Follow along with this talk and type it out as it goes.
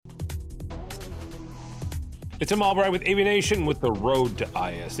It's Tim Albright with Aviation with the Road to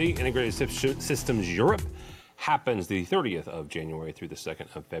ISE. Integrated Systems Europe happens the 30th of January through the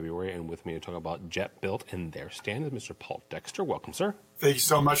 2nd of February. And with me to talk about Jetbuilt and their stand is Mr. Paul Dexter. Welcome, sir. Thank you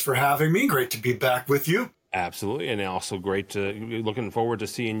so much for having me. Great to be back with you. Absolutely. And also great to, looking forward to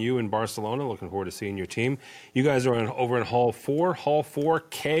seeing you in Barcelona. Looking forward to seeing your team. You guys are over in Hall 4,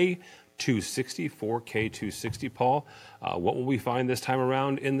 K260, 4K260, Paul. What will we find this time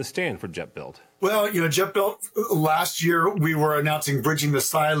around in the stand for Jetbuilt? Well, Jetbuilt, last year we were announcing Bridging the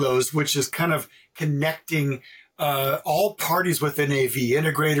Silos, which is kind of connecting all parties within AV,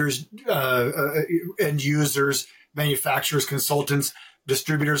 integrators, end users, manufacturers, consultants,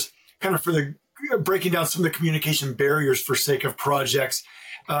 distributors, kind of for the breaking down some of the communication barriers for sake of projects.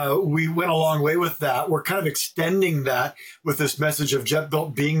 We went a long way with that. We're kind of extending that with this message of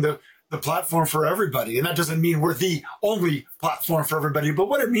Jetbuilt being the platform for everybody. And that doesn't mean we're the only platform for everybody, but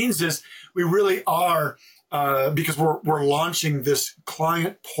what it means is we really are, because we're launching this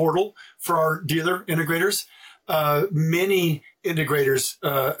client portal for our dealer integrators. Many integrators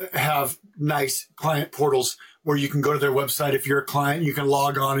have nice client portals where you can go to their website. If you're a client, you can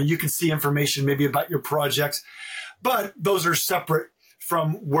log on and you can see information maybe about your projects, but those are separate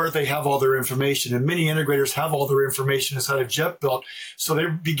from where they have all their information. And many integrators have all their information inside of Jetbuilt. So they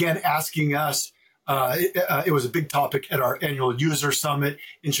began asking us, it was a big topic at our annual user summit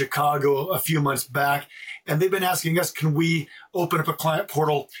in Chicago a few months back. And they've been asking us, can we open up a client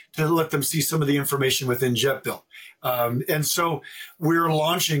portal to let them see some of the information within Jetbuilt? And so we're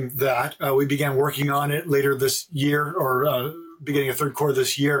launching that. We began working on it later this year or beginning of third quarter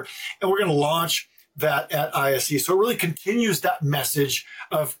this year. And we're going to launch that at ISE. So it really continues that message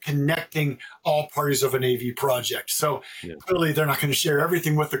of connecting all parties of an AV project. So clearly they're not going to share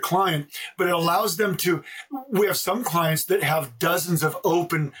everything with the client, but it allows them to, we have some clients that have dozens of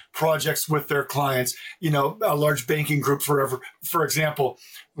open projects with their clients, a large banking group, for example,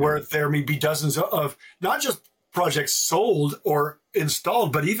 where there may be dozens of not just projects sold or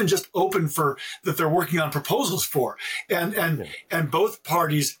installed, but even just open for that they're working on proposals for. And both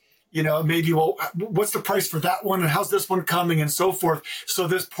parties, maybe, well, what's the price for that one? And how's this one coming and so forth? So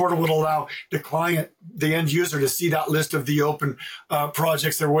this portal would allow the client, the end user, to see that list of the open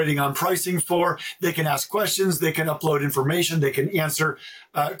projects they're waiting on pricing for. They can ask questions. They can upload information. They can answer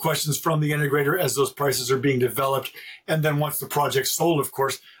questions from the integrator as those prices are being developed. And then once the project's sold, of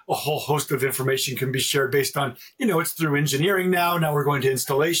course, a whole host of information can be shared based on, it's through engineering now. Now we're going to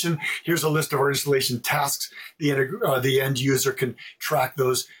installation. Here's a list of our installation tasks. The end user can track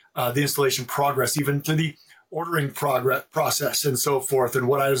those. The installation progress, even to the ordering process and so forth, and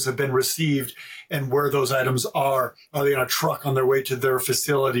what items have been received and where those items are. Are they on a truck on their way to their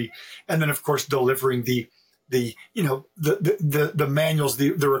facility? And then, of course, delivering the manuals,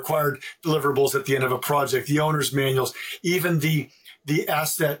 the required deliverables at the end of a project, the owner's manuals, even the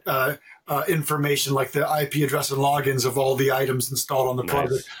asset information like the IP address and logins of all the items installed on the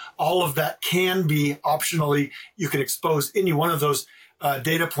project. All of that can be optionally. You can expose any one of those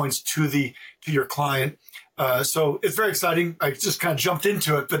data points to your client. So it's very exciting. I just kind of jumped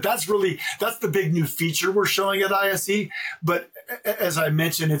into it, but that's the big new feature we're showing at ISE. But as I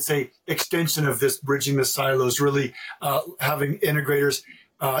mentioned, it's a extension of this Bridging the Silos, really having integrators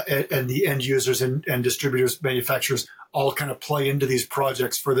and the end users and distributors, manufacturers all kind of play into these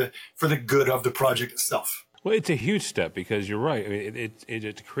projects for the good of the project itself. Well, it's a huge step because you're right. I mean,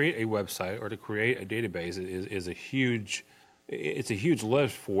 to create a website or to create a database is a huge. It's a huge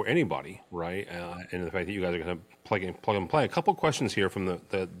lift for anybody, right? And the fact that you guys are going to plug and play. A couple of questions here from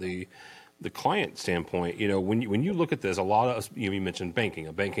the client standpoint. When you look at this, a lot of you mentioned banking,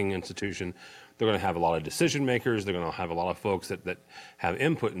 a banking institution. They're going to have a lot of decision makers. They're going to have a lot of folks that have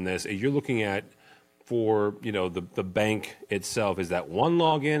input in this. You're looking at for the bank itself. Is that one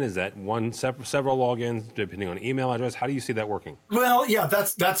login? Is that several logins depending on email address? How do you see that working? Well, yeah,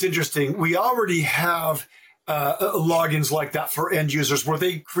 that's interesting. We already have logins like that for end users where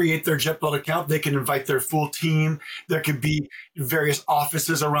they create their Jetbuilt account. They can invite their full team. There could be various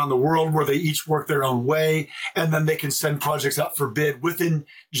offices around the world where they each work their own way. And then they can send projects out for bid within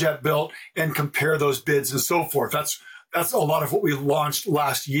Jetbuilt and compare those bids and so forth. That's a lot of what we launched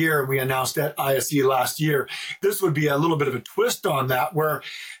last year. We announced at ISE last year. This would be a little bit of a twist on that, where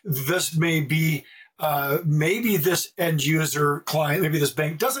this may be, maybe this end user client, maybe this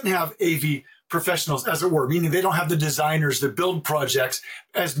bank doesn't have AV professionals, as it were, meaning they don't have the designers that build projects,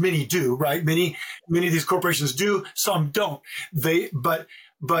 as many do, right? Many of these corporations do, some don't. But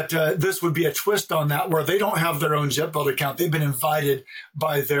this would be a twist on that, where they don't have their own Jetbuilt account. They've been invited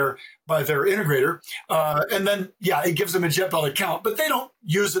by their integrator, and then it gives them a Jetbuilt account, but they don't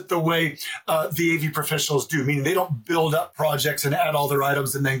use it the way the AV professionals do. Meaning they don't build up projects and add all their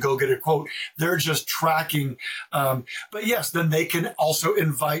items and then go get a quote. They're just tracking. But yes, then they can also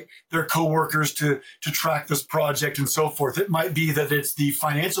invite their coworkers to track this project and so forth. It might be that it's the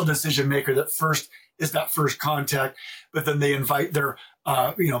financial decision maker that first is that first contact, but then they invite their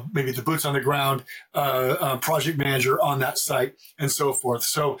maybe the boots on the ground project manager on that site and so forth.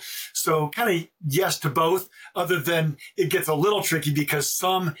 So kind of yes to both, other than it gets a little tricky because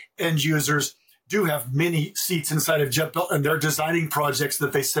some end users do have many seats inside of Jetbuilt and they're designing projects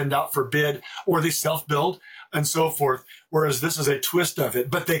that they send out for bid or they self-build and so forth. Whereas this is a twist of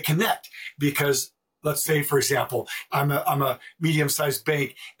it, but they connect because let's say, for example, I'm a medium-sized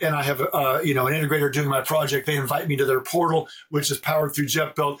bank and I have an integrator doing my project. They invite me to their portal, which is powered through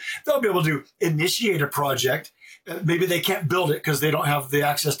Jetbuilt. They'll be able to initiate a project. Maybe they can't build it because they don't have the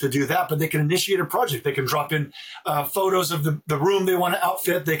access to do that, but they can initiate a project. They can drop in photos of the room they want to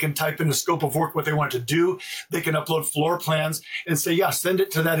outfit. They can type in a scope of work, what they want to do. They can upload floor plans and say, send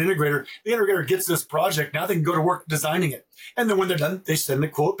it to that integrator. The integrator gets this project. Now they can go to work designing it. And then when they're done, they send the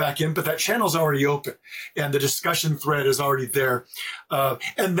quote back in, but that channel's already open and the discussion thread is already there.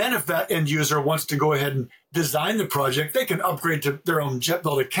 And then if that end user wants to go ahead and design the project, they can upgrade to their own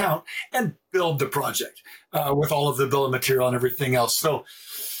Jetbuilt account and build the project with all of the bill of material and everything else. So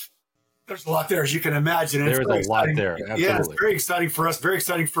there's a lot there, as you can imagine. There's a lot there. Absolutely. Yeah, it's very exciting for us, very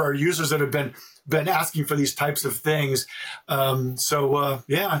exciting for our users that have been asking for these types of things.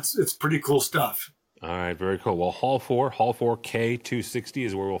 It's pretty cool stuff. All right, very cool. Well, Hall 4 K260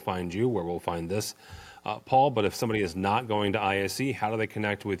 is where we'll find you, where we'll find this, Paul. But if somebody is not going to ISE, how do they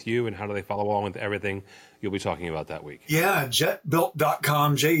connect with you and how do they follow along with everything you'll be talking about that week? Yeah,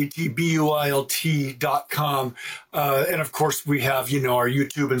 jetbuilt.com, jetbuilt.com. And of course, we have, our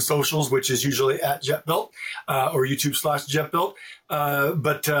YouTube and socials, which is usually at Jetbuilt or YouTube/Jetbuilt.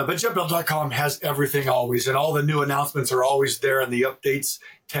 But jetbuilt.com has everything always, and all the new announcements are always there in the updates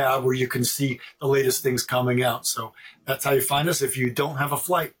tab where you can see the latest things coming out. So that's how you find us if you don't have a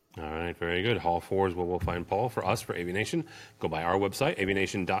flight. All right, very good. Hall 4 is where we'll find Paul. For us, for AVNation, go by our website,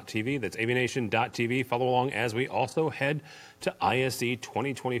 avnation.tv. That's avnation.tv. Follow along as we also head to ISE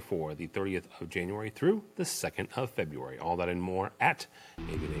 2024, the 30th of January through the 2nd of February. All that and more at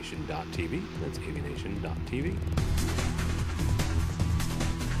avnation.tv. That's avnation.tv.